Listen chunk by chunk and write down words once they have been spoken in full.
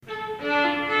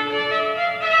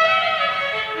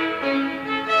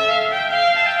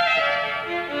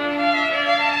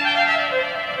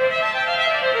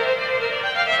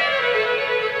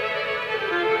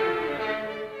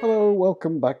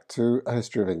Welcome back to A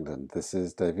History of England. This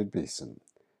is David Beeson.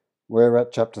 We're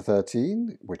at chapter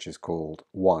 13, which is called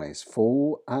Wise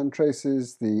Fool, and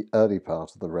traces the early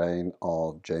part of the reign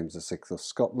of James VI of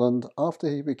Scotland after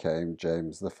he became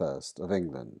James I of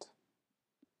England.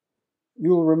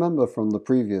 You'll remember from the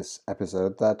previous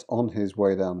episode that on his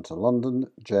way down to London,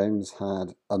 James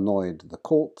had annoyed the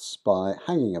courts by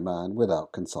hanging a man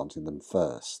without consulting them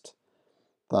first.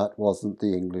 That wasn't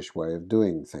the English way of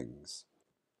doing things.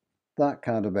 That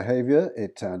kind of behaviour,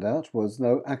 it turned out, was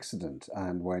no accident,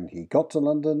 and when he got to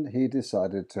London, he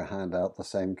decided to hand out the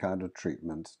same kind of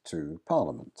treatment to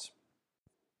Parliament.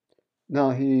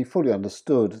 Now, he fully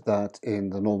understood that in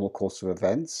the normal course of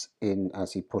events, in,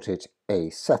 as he put it, a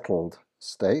settled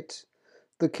state,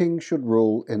 the king should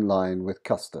rule in line with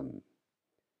custom.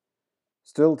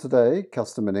 Still today,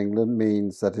 custom in England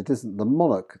means that it isn't the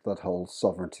monarch that holds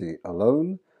sovereignty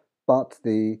alone, but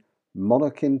the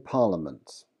monarch in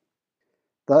Parliament.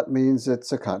 That means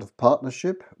it's a kind of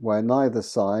partnership where neither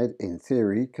side, in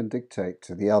theory, can dictate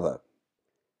to the other.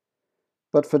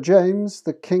 But for James,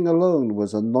 the king alone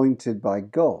was anointed by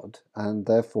God, and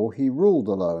therefore he ruled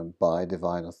alone by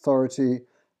divine authority,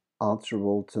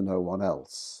 answerable to no one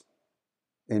else.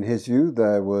 In his view,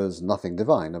 there was nothing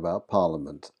divine about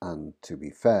Parliament, and to be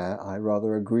fair, I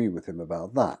rather agree with him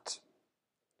about that.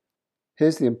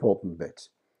 Here's the important bit.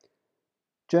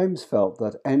 James felt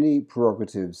that any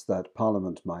prerogatives that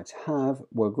Parliament might have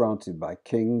were granted by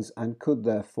kings and could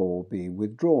therefore be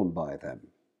withdrawn by them.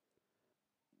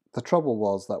 The trouble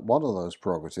was that one of those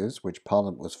prerogatives, which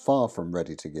Parliament was far from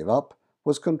ready to give up,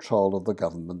 was control of the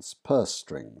government's purse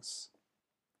strings.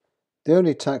 The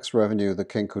only tax revenue the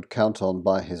king could count on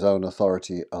by his own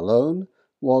authority alone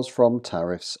was from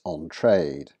tariffs on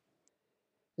trade.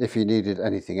 If he needed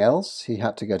anything else, he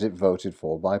had to get it voted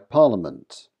for by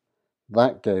Parliament.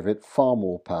 That gave it far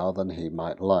more power than he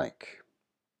might like.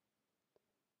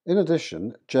 In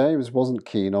addition, James wasn't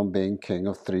keen on being king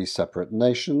of three separate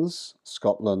nations,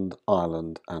 Scotland,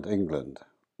 Ireland and England,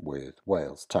 with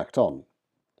Wales tacked on.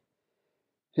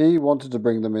 He wanted to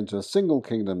bring them into a single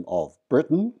kingdom of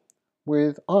Britain,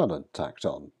 with Ireland tacked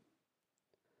on.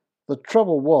 The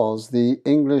trouble was the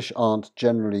English aren't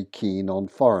generally keen on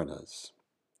foreigners.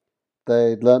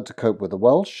 They'd learnt to cope with the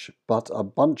Welsh, but a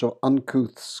bunch of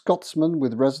uncouth Scotsmen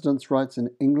with residence rights in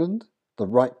England, the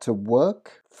right to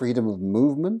work, freedom of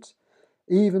movement.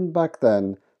 Even back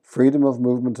then, freedom of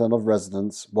movement and of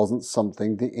residence wasn't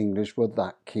something the English were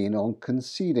that keen on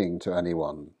conceding to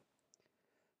anyone.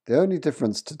 The only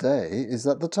difference today is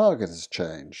that the target has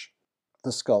changed.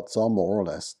 The Scots are more or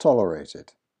less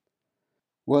tolerated.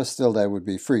 Worse still, there would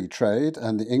be free trade,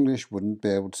 and the English wouldn't be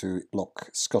able to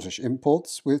block Scottish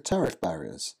imports with tariff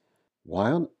barriers.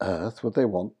 Why on earth would they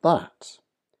want that?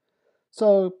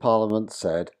 So Parliament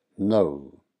said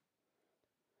no.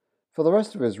 For the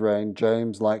rest of his reign,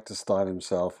 James liked to style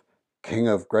himself King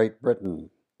of Great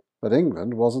Britain, but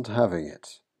England wasn't having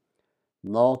it.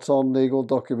 Not on legal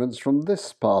documents from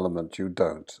this Parliament, you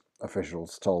don't,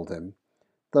 officials told him,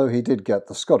 though he did get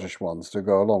the Scottish ones to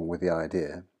go along with the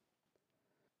idea.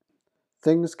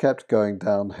 Things kept going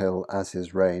downhill as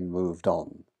his reign moved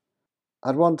on.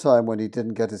 At one time, when he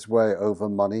didn't get his way over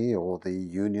money or the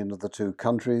union of the two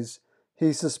countries,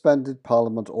 he suspended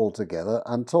Parliament altogether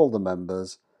and told the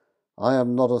members, "I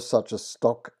am not of such a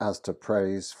stock as to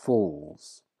praise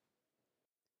fools."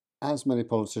 As many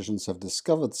politicians have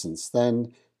discovered since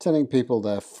then, telling people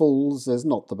they're fools is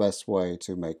not the best way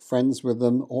to make friends with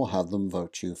them or have them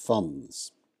vote you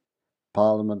funds.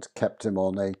 Parliament kept him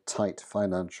on a tight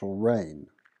financial rein.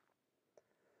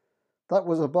 That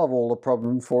was above all a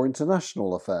problem for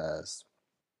international affairs.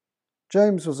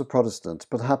 James was a Protestant,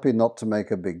 but happy not to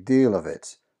make a big deal of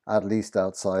it, at least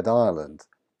outside Ireland.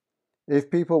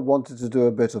 If people wanted to do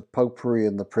a bit of popery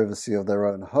in the privacy of their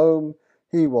own home,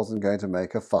 he wasn't going to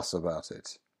make a fuss about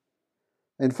it.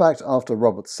 In fact, after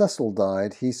Robert Cecil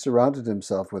died, he surrounded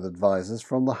himself with advisors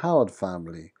from the Howard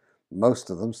family, most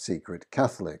of them secret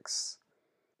Catholics.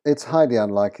 It's highly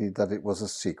unlikely that it was a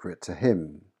secret to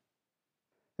him.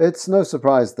 It's no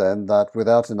surprise then that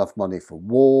without enough money for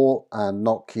war and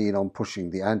not keen on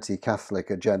pushing the anti-Catholic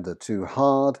agenda too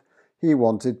hard, he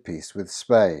wanted peace with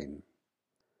Spain.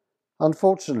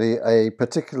 Unfortunately, a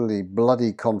particularly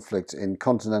bloody conflict in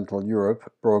continental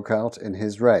Europe broke out in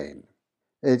his reign.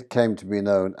 It came to be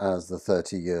known as the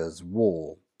 30 Years'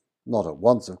 War. Not at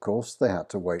once, of course, they had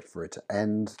to wait for it to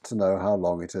end to know how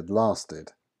long it had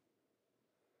lasted.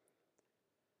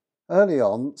 Early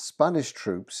on, Spanish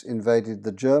troops invaded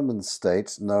the German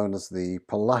state known as the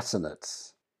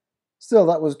Palatinate. Still,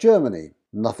 that was Germany,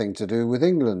 nothing to do with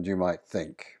England, you might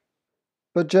think.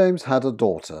 But James had a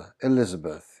daughter,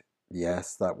 Elizabeth.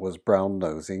 Yes, that was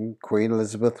brown-nosing. Queen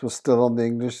Elizabeth was still on the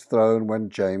English throne when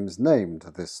James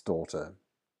named this daughter.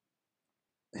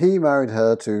 He married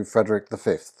her to Frederick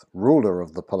V, ruler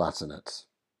of the Palatinate.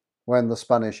 When the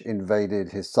Spanish invaded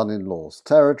his son-in-law's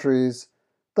territories,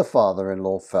 the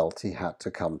father-in-law felt he had to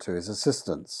come to his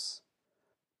assistance.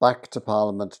 Back to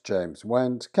Parliament James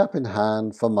went, cap in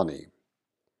hand, for money.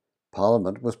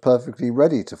 Parliament was perfectly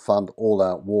ready to fund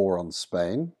all-out war on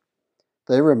Spain.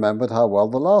 They remembered how well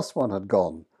the last one had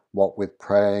gone, what with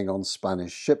preying on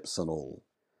Spanish ships and all.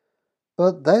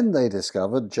 But then they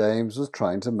discovered James was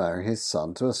trying to marry his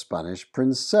son to a Spanish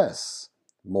princess.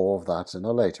 More of that in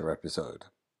a later episode.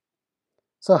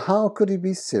 So how could he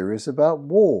be serious about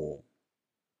war?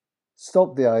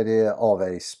 Stop the idea of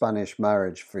a Spanish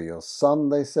marriage for your son,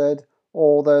 they said,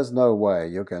 or there's no way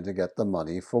you're going to get the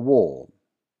money for war.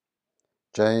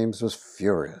 James was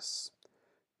furious.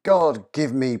 "God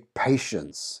give me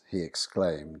patience," he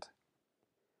exclaimed.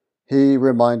 He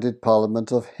reminded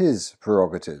Parliament of his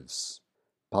prerogatives.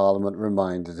 Parliament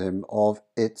reminded him of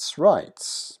its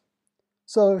rights.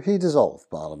 So he dissolved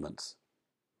Parliament.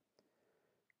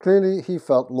 Clearly he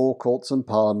felt law courts and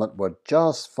Parliament were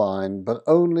just fine, but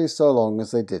only so long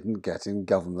as they didn't get in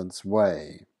government's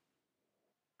way.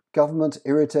 Government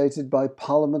irritated by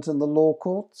Parliament and the law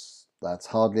courts? That's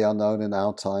hardly unknown in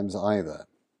our times either.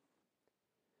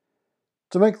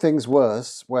 To make things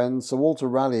worse, when Sir Walter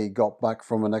Raleigh got back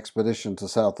from an expedition to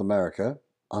South America,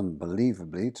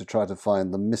 unbelievably to try to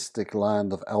find the mystic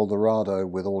land of El Dorado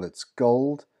with all its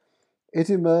gold, it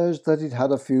emerged that he'd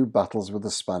had a few battles with the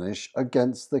Spanish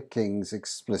against the king's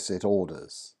explicit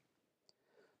orders.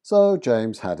 So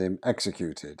James had him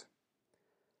executed.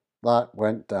 That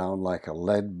went down like a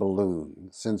lead balloon,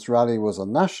 since Raleigh was a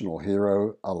national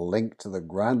hero, a link to the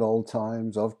grand old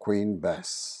times of Queen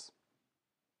Bess.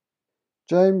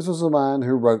 James was a man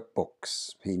who wrote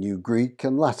books. He knew Greek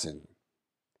and Latin.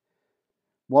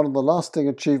 One of the lasting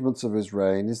achievements of his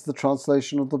reign is the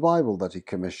translation of the Bible that he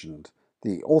commissioned,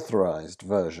 the Authorized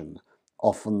Version,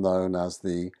 often known as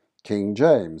the King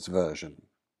James Version.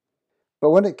 But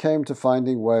when it came to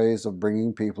finding ways of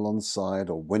bringing people on side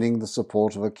or winning the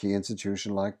support of a key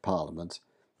institution like Parliament,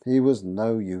 he was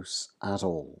no use at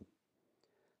all.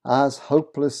 As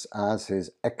hopeless as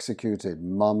his executed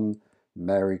mum,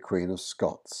 Mary Queen of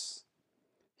Scots.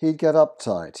 He'd get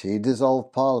uptight, he'd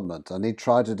dissolve Parliament, and he'd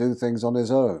try to do things on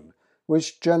his own,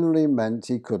 which generally meant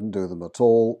he couldn't do them at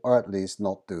all, or at least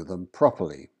not do them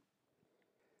properly.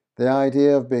 The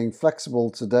idea of being flexible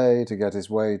today to get his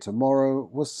way tomorrow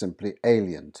was simply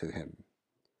alien to him.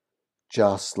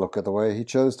 Just look at the way he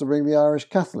chose to bring the Irish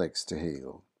Catholics to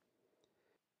heel.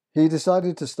 He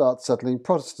decided to start settling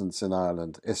Protestants in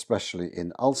Ireland, especially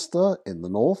in Ulster in the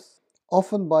north,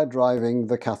 often by driving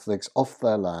the Catholics off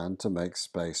their land to make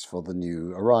space for the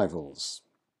new arrivals.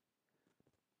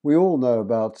 We all know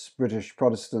about British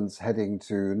Protestants heading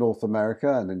to North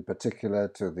America and in particular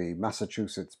to the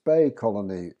Massachusetts Bay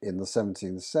Colony in the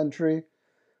 17th century.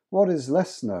 What is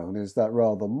less known is that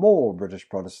rather more British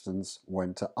Protestants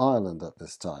went to Ireland at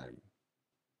this time.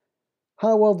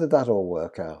 How well did that all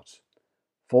work out?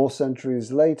 4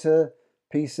 centuries later,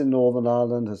 peace in Northern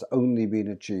Ireland has only been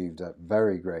achieved at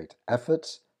very great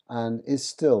effort and is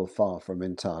still far from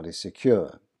entirely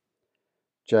secure.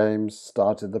 James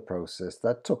started the process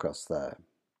that took us there.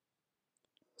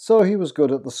 So he was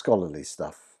good at the scholarly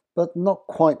stuff, but not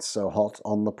quite so hot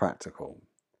on the practical.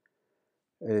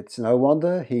 It's no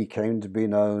wonder he came to be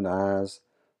known as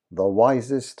the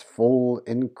wisest fool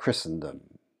in Christendom.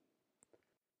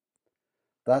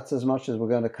 That's as much as we're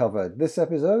going to cover this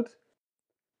episode.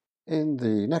 In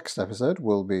the next episode,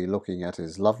 we'll be looking at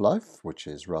his love life, which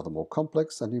is rather more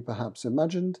complex than you perhaps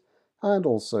imagined, and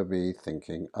also be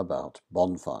thinking about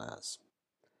bonfires.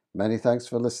 Many thanks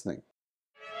for listening.